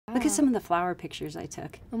Look at some of the flower pictures I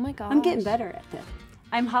took. Oh my gosh. I'm getting better at this.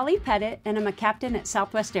 I'm Keely Petitt, and I'm a captain at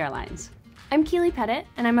Southwest Airlines. I'm Keely Petitt,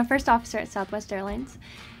 and I'm a first officer at Southwest Airlines.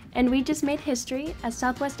 And we just made history as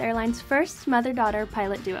Southwest Airlines' first mother-daughter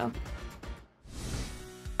pilot duo.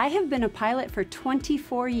 I have been a pilot for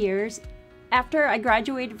 24 years. After I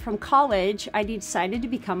graduated from college, I decided to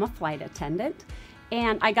become a flight attendant.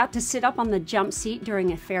 And I got to sit up on the jump seat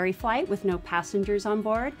during a ferry flight with no passengers on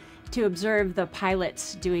board to observe the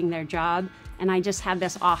pilots doing their job. And I just had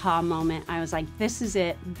this aha moment. I was like, this is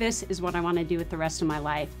it. This is what I want to do with the rest of my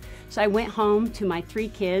life. So I went home to my 3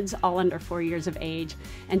 kids, all under 4 years of age,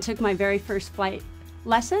 and took my very first flight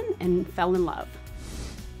lesson and fell in love.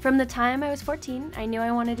 From the time I was 14, I knew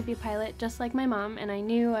I wanted to be a pilot just like my mom, and I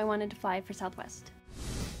knew I wanted to fly for Southwest.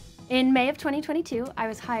 In May of 2022, I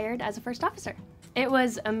was hired as a first officer. It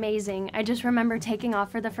was amazing. I just remember taking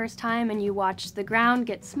off for the first time and you watch the ground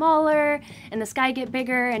get smaller and the sky get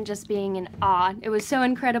bigger and just being in awe. It was so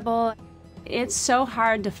incredible. It's so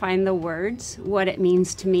hard to find the words, what it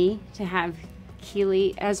means to me to have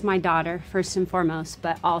Keely as my daughter, first and foremost,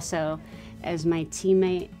 but also as my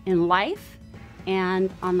teammate in life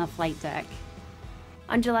and on the flight deck.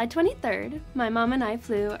 On July 23rd, my mom and I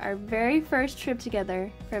flew our very first trip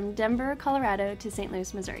together from Denver, Colorado to St.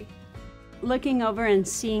 Louis, Missouri. Looking over and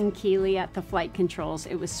seeing Keely at the flight controls,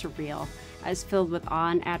 it was surreal. I was filled with awe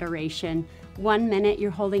and adoration. 1 minute you're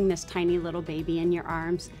holding this tiny little baby in your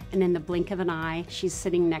arms, and in the blink of an eye, she's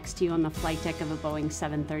sitting next to you on the flight deck of a Boeing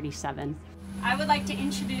 737. I would like to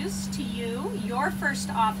introduce to you your first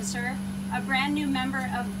officer, a brand new member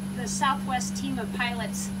of the Southwest team of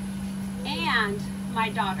pilots, and my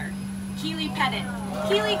daughter, Keely Petitt.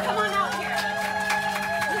 Keely, come on out here.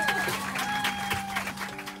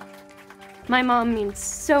 My mom means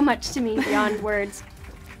so much to me beyond words.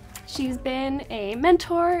 She's been a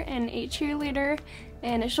mentor and a cheerleader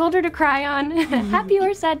and a shoulder to cry on, happy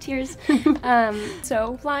or sad tears.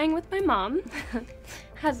 So flying with my mom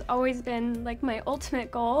has always been like my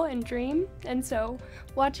ultimate goal and dream, and so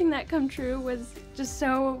watching that come true was just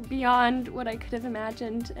so beyond what I could have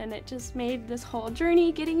imagined, and it just made this whole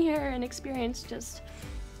journey getting here and experience just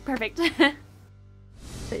perfect.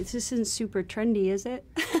 This isn't super trendy, is it?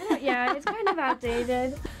 Yeah, it's kind of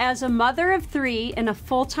outdated. As a mother of 3 and a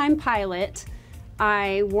full-time pilot,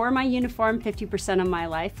 I wore my uniform 50% of my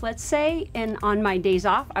life, let's say, and on my days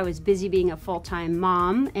off, I was busy being a full-time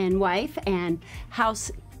mom and wife and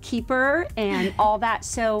housekeeper and all that.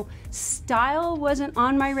 So style wasn't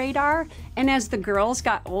on my radar, and as the girls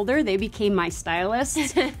got older, they became my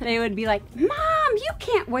stylists. They would be like, Mom, you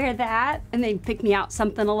can't wear that, and they'd pick me out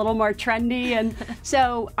something a little more trendy. And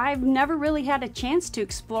so I've never really had a chance to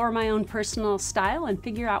explore my own personal style and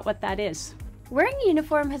figure out what that is. Wearing a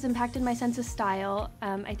uniform has impacted my sense of style,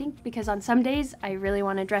 I think because on some days I really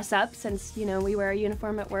want to dress up since, you know, we wear a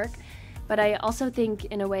uniform at work, but I also think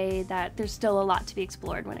in a way that there's still a lot to be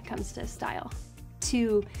explored when it comes to style.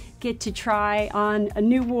 To get to try on a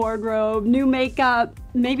new wardrobe, new makeup,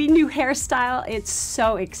 maybe new hairstyle, it's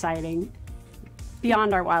so exciting.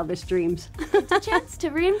 Beyond our wildest dreams. It's a chance to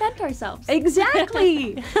reinvent ourselves.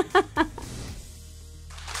 Exactly! In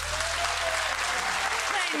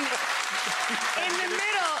the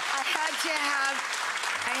middle, I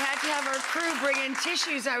had to have our crew bring in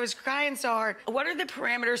tissues. I was crying so hard. What are the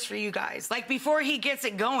parameters for you guys? Like, before he gets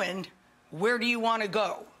it going, where do you want to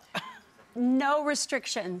go? No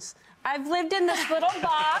restrictions. I've lived in this little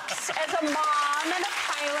box as a mom and a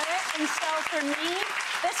pilot, and so for me,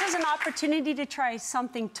 this is an opportunity to try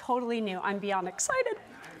something totally new. I'm beyond excited.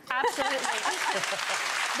 Absolutely.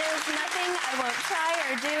 There's nothing I won't try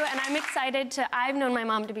or do, and I'm excited to, I've known my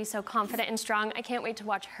mom to be so confident and strong. I can't wait to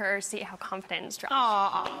watch her see how confident and strong.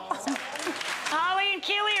 Aww. Holly and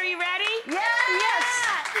Keely, are you ready? Yes!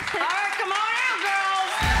 All right, come on out,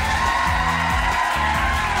 girls.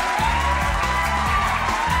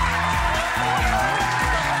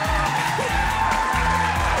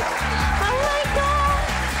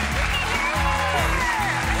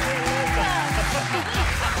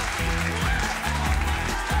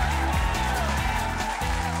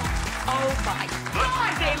 Oh my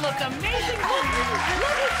God, they look amazing.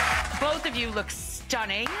 Both of you look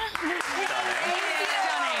stunning. Stunning.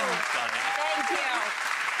 Thank you.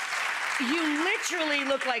 You literally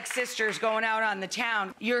look like sisters going out on the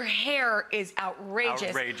town. Your hair is outrageous.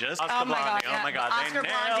 Outrageous. Oh my God. Oh my God. Oscar They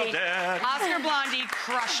nailed Blondie. it. Oscar Blondie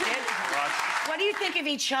crushed it. What do you think of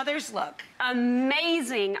each other's look?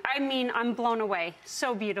 Amazing. I mean, I'm blown away.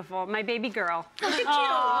 So beautiful. My baby girl. Look at you.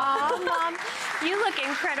 Aw, Mom, you look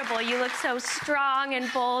incredible. You look so strong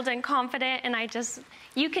and bold and confident, and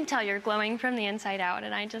you can tell you're glowing from the inside out,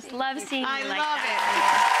 and I just love seeing you like that. I love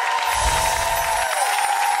it.